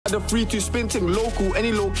The 3-2 spin ting local,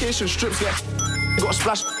 any location strips get. Got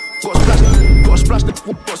splash, got splash, got splash,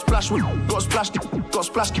 got splash, got splash, got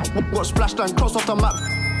splash, got splashed and crossed off the map.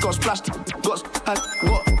 Got splashed, got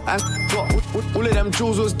all of them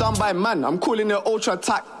jewels was done by man. I'm calling it ultra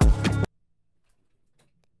attack.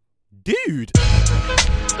 Dude.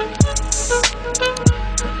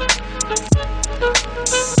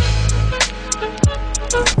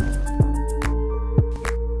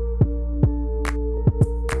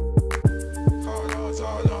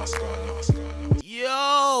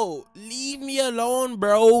 Yo, leave me alone,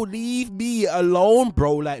 bro. Leave me alone,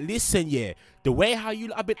 bro. Like, listen, yeah. The way how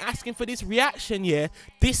you I've been asking for this reaction, yeah.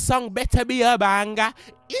 This song better be a banger.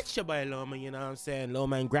 It's your boy Lowman, you know what I'm saying?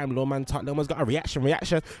 Lowman Gram, Lowman Talk. Lowman's got a reaction, you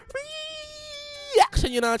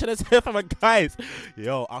know what I'm trying to say for my guys.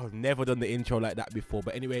 Yo, I've never done the intro like that before.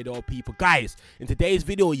 But anyway, though, people, guys, in today's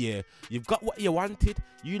video, yeah, you've got what you wanted.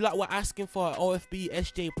 You like were asking for OFB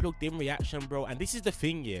SJ plugged in reaction, bro. And this is the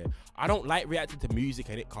thing, yeah. I don't like reacting to music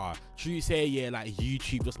in it, car. True say, yeah, like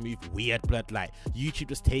YouTube just move weird, blood. Like YouTube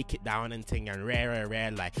just take it down and thing and rare.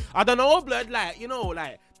 Like I don't know, blood. Like, you know,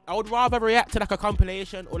 like I would rather react to like a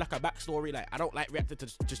compilation or like a backstory. Like I don't like reacting to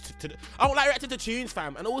I don't like reacting to tunes,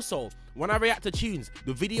 fam. And also when I react to tunes,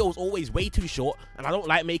 the video is always way too short, and I don't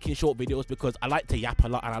like making short videos because I like to yap a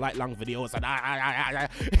lot and I like long videos. And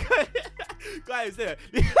guys, yeah.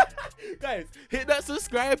 Guys, hit that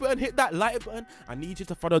subscribe button, hit that like button. I need you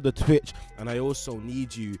to follow the Twitch, and I also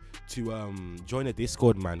need you to join the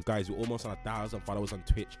Discord, man. Guys, we're almost on 1,000 followers on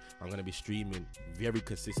Twitch. I'm gonna be streaming very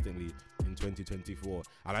consistently in 2024,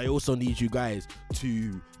 and I also need you guys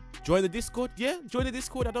to join the Discord. Yeah, join the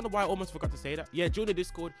Discord. I don't know why I almost forgot to say that. Yeah, join the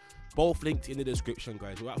Discord. Both linked in the description,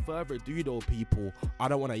 guys. Without further ado, though, people, I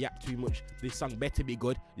don't want to yap too much. This song better be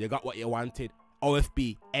good. You got what you wanted.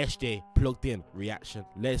 OFB SJ plugged in reaction.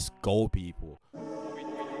 Let's go, people.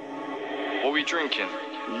 What we drinking?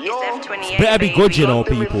 Yo, better be good, you know,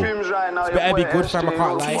 people. It's better be good, fam. I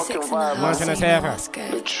can't lie. What can I say, fam?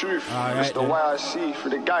 The truth, Alright, the YRC for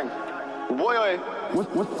the gang. Boy,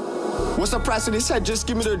 what's the price on his head? Just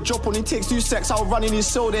give me the drop. Only takes 2 secs. I'll run in his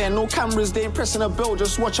cell. There ain't no cameras. They ain't pressing a bell.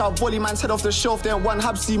 Just watch our volley man's head off the shelf. There ain't one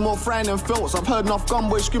Habsy more frying than Phelps. I've heard enough gun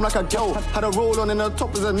boys scream like a girl. Had a roll on and the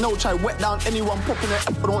top is a no. Try wet down anyone popping it.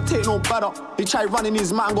 But don't take no batter. He tried running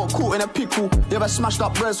his man, got caught in a pickle. They ever smashed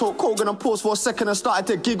up breads, Hulk Hogan and paused for a second and started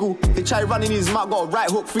to giggle. He tried running his mouth, got a right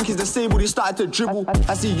hook, think he's disabled. He started to dribble.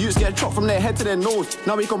 I see youths get chopped from their head to their nose.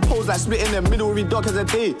 Now we compose like split in the middle. Every dog has a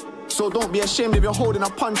day. So don't be ashamed if you're holding a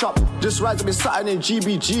punch up. Just rise up and starting in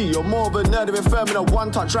GBG. You're more of a nerd if you're firm in a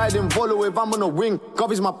one touch. Riding Volo if I'm on a wing.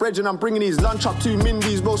 Govy's my brethren, I'm bringing his lunch up. 2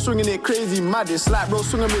 Mindies, bro, swinging it crazy mad. It's like bro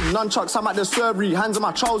swinging with nunchucks. I'm at the servery, hands on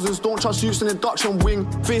my trousers. Don't trust youths in induction wing.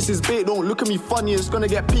 Face is bait, don't look at me funny. It's gonna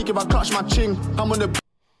get peak if I clutch my ching. I'm on the.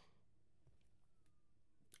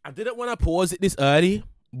 I didn't want to pause it this early,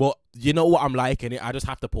 but you know what I'm liking it. I just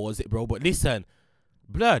have to pause it, bro. But listen,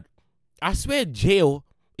 blood, I swear jail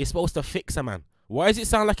is supposed to fix a man. Why does it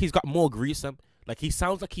sound like he's got more gruesome? Like he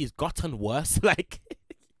sounds like he's gotten worse. Like,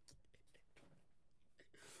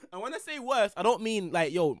 and when I say worse, I don't mean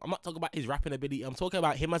like, yo, I'm not talking about his rapping ability. I'm talking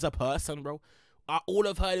about him as a person, bro. All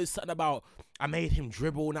I've heard is something about I made him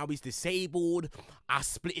dribble, now he's disabled. I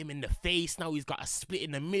split him in the face, now he's got a split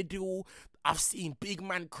in the middle. I've seen big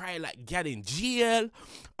man cry like get in jail.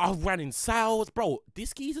 I've ran in cells, bro.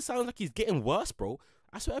 This geezer sounds like he's getting worse, bro.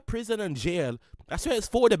 I swear prison and jail, I swear it's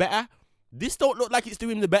for the better. This don't look like it's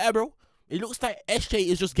doing the better, bro. It looks like SJ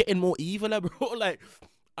is just getting more eviler, bro. Like,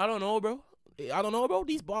 I don't know, bro.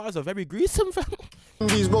 These bars are very gruesome, fam.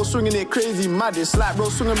 These bro swinging it crazy mad. It's like bro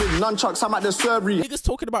swinging with nunchucks. I'm at the servery. Niggas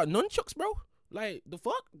talking about nunchucks, bro. Like, the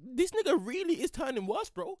fuck? This nigga really is turning worse,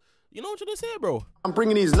 bro. You know what I'm trying to say, bro? I'm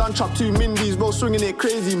bringing his lunch up. 2 Mindies, bro, swinging it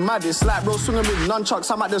crazy mad. It's like bro swinging with nunchucks.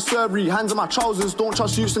 I'm at the servery, hands on my trousers. Don't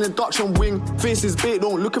trust youths in induction wing. Face is bait,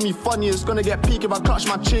 don't look at me funny. It's gonna get peak if I clutch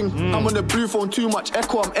my ching. I'm on the blue phone, too much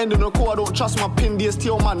echo. I'm ending the call. I don't trust my pin. DST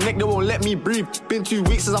on my neck, they won't let me breathe. Been 2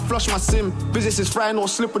 weeks since I flushed my sim. Business is frying, don't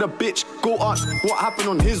slip with a bitch. Go ask what happened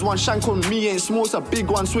on his one. Shank on me ain't small, it's a big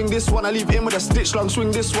one. Swing this one, I leave him with a stitch long.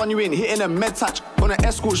 Swing this one, you ain't hitting a med touch. On an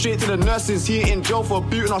escort straight to the nurses. He ain't in jail for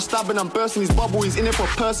booting or stabbing and bursting his bubble. He's in it for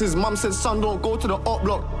purses. Mum said, son, don't go to the up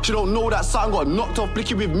block. She don't know that son got knocked off.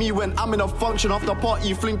 Blicky with me when I'm in a function. After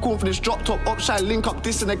party, fling confidence, drop top, up shine, link up,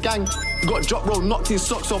 this in the gang. Got drop roll, knocked his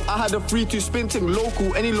socks off. I had a 3-2 spin ting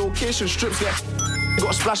local, any location strips get.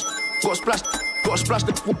 Got splashed, got splashed, got splashed,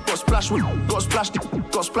 got splashed, got splashed,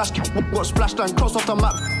 got splashed, got splashed and crossed off the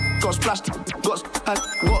map. Got splashed, got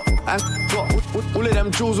all of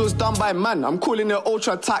them jewels was done by man. I'm calling it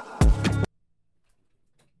ultra attack.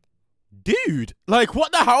 dude, like,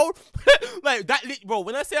 what the hell? Like, that, bro,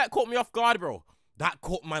 when I say that caught me off guard, bro, that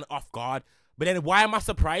caught man off guard. But then why am I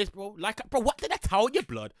surprised, bro? Like, bro, what did I tell you,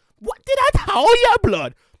 blood? What did I tell you,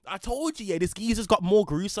 blood? I told you, yeah, this geezer's got more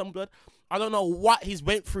gruesome, blood. I don't know what he's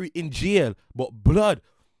went through in jail, but blood.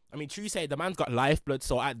 I mean, true say, the man's got lifeblood,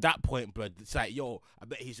 so at that point, blood, it's like, yo, I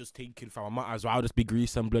bet he's just thinking, fam, I might as well just be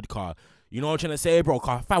gruesome, blood, car. You know what I'm trying to say, bro?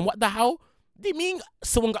 Car, fam, what the hell? Do you mean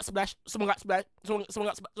someone got splashed? Someone got splashed? Someone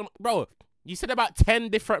got splashed? Bro, you said about 10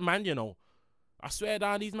 different man, you know. I swear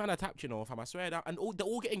down, these men are tapped, you know, fam. I swear down. And they're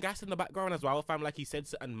all getting gas in the background as well, fam. Like he said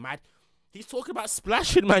something mad. He's talking about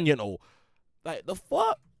splashing, man, you know. Like, the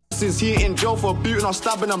fuck? Since he in jail for booting or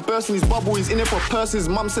stabbing and bursting his bubble, he's in it for purses.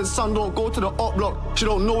 Mum said, son, don't go to the up block. She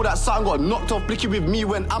don't know that son got knocked off. Blicky with me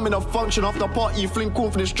when I'm in a function. After party, fling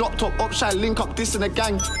confidence, drop top, up shine, link up, this in a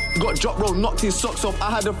gang. Got drop roll, knocked his socks off.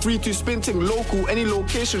 I had a 3-2 spin thing, local, any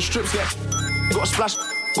location, strips, yeah. Got splashed,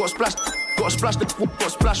 got splashed, got splashed,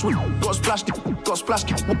 got splashed, got splashed, got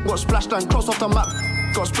splashed, got splashed and crossed off the map.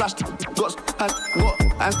 Got splashed, got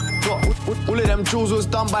all of them jewels was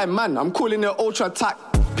done by man. I'm calling it ultra attack.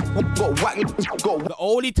 Got whack, the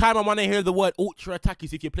only time I want to hear the word ultra attack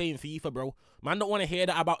is if you're playing FIFA, bro. Man, don't want to hear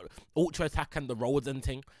that about ultra attack and the roads and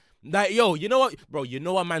thing. Like, yo, you know what, bro? You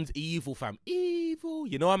know a man's evil, fam. Evil.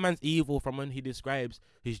 You know a man's evil from when he describes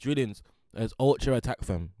his drillings as ultra attack,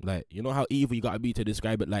 fam. Like, you know how evil you gotta be to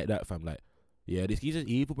describe it like that, fam. Like, yeah, this geezer's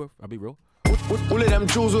evil, bro. I'll be real. All of them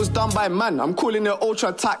jewels was done by man. I'm calling it ultra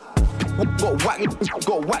attack. Got whacked,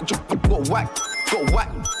 got whacked, got whacked, got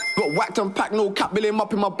whacked. Got whacked and packed, no cap, bill him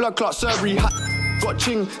up in my blood clot surgery hat. Got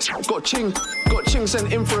ching,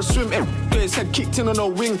 sent in for a swim. Got his head kicked in on a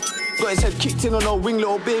wing. Got his head kicked in on a wing.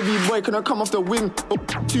 Little baby boy couldn't come off the wing.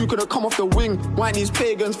 Two couldn't come off the wing. Why these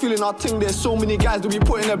pagans feeling our thing? There's so many guys that we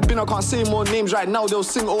put in a bin. I can't say more names right now. They'll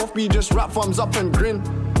sing OFB, just rap thumbs up and grin.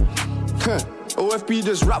 OFB,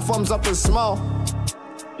 just rap thumbs up and smile.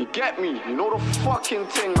 You get me? You know the fucking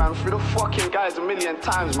thing, man. Through the fucking guys a million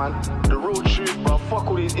times, man. The real truth, bro. Fuck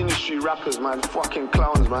all these industry rappers, man. Fucking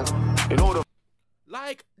clowns, man. You know the...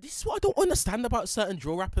 Like, this is what I don't understand about certain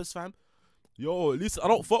drill rappers, fam. Yo, at least I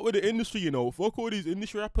don't fuck with the industry, you know. Fuck all these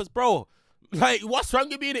industry rappers, bro. Like, what's wrong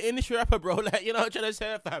with being an industry rapper, bro? Like, you know what I'm trying to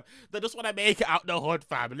say, fam? They just want to make it out the hood,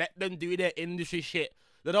 fam. Let them do their industry shit.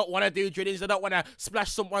 They don't want to do drillings. They don't want to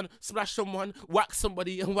splash someone, whack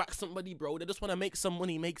somebody, and whack somebody, bro. They just want to make some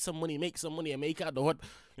money, and make it out the hood.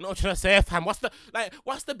 You know what I'm trying to say, fam?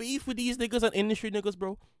 What's the beef with these niggas and industry niggas,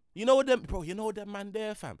 bro? You know them, bro. You know them man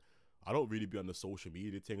there, fam. I don't really be on the social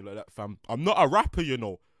media thing like that, fam. I'm not a rapper, you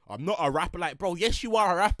know. I'm not a rapper. Like, bro, yes, you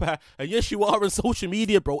are a rapper, and yes, you are on social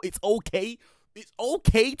media, bro. It's okay. It's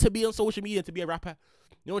okay to be on social media to be a rapper.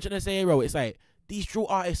 You know what I'm trying to say, bro? It's like, these drill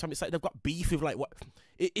artists, fam, it's like they've got beef with, like, what?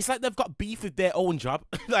 It's like they've got beef with their own job.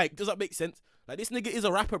 Like, does that make sense? Like, this nigga is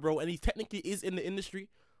a rapper, bro, and he technically is in the industry,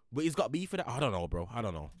 but he's got beef with that. I don't know, bro. I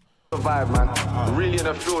don't know. Vibe, man. Really in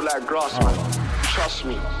a field like grass, man. Trust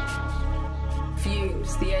me.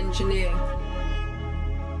 Fuse, the engineer.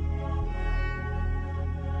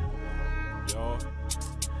 Yo,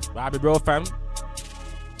 Bobby, bro, fam.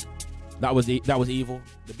 That was evil.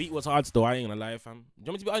 The beat was hard, though. I ain't gonna lie, fam. Do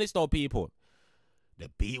you want me to be honest, though, people? The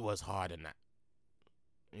beat was hard in that.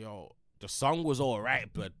 Yo, the song was alright,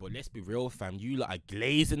 but let's be real, fam. You lot are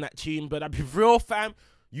glazing that tune, but I'll be real, fam.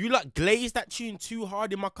 You lot glazed that tune too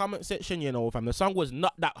hard in my comment section, you know, fam. The song was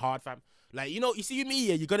not that hard, fam. Like, you know, you see me,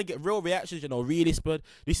 yeah, you're gonna get real reactions, you know, really, but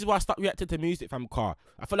this is why I stopped reacting to music, fam, car.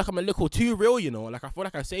 I feel like I'm a little too real, you know. Like, I feel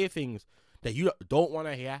like I say things that you don't want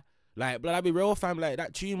to hear. Like, but I'll be real, fam. Like,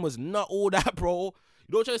 that tune was not all that, bro.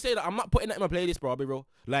 You know what I'm trying to say? Like, I'm not putting that in my playlist, bro. I'll be real.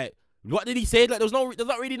 Like, what did he say? Like, there's not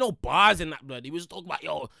really no bars in that, blood. He was just talking about,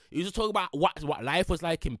 yo, he was just talking about what life was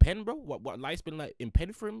like in Penn, bro. What life's been like in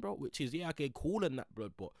Penn for him, bro. Which is, yeah, okay, cool and that,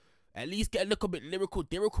 blood. But at least get a little bit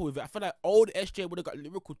lyrical with it. I feel like old SJ would have got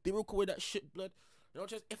lyrical with that shit, blood. You know,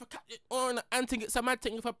 just if I catch it on and think it's a mad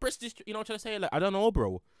thing, if I press this, you know what I'm trying to say? Like, I don't know,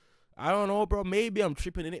 bro. Maybe I'm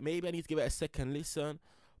tripping in it. Maybe I need to give it a second listen.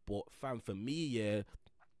 But fam, for me, yeah,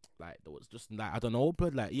 like, there was just like, I don't know,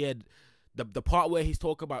 blood. Like, yeah, the part where he's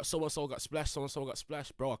talking about so-and-so got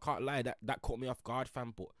splashed, bro, I can't lie, that caught me off guard,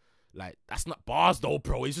 fam. But like, that's not bars though,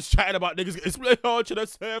 bro. He's just chatting about niggas getting splashed. Oh, should I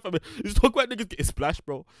say, fam? He's talking about niggas getting splashed,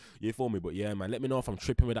 bro. You feel me? But yeah, man, let me know if I'm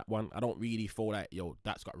tripping with that one. I don't really feel like, yo,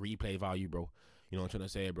 that's got replay value, bro. You know what I'm trying to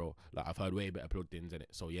say, bro? Like, I've heard way better plugins in it.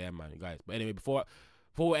 So yeah, man, guys. But anyway, before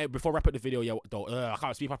I wrap up the video, yeah, I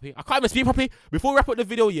can't speak properly. I can't even speak properly. Before we wrap up the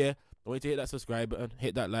video, yeah, I want you to hit that subscribe button,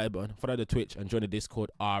 hit that like button, follow the Twitch, and join the Discord.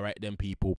 All right, then, people.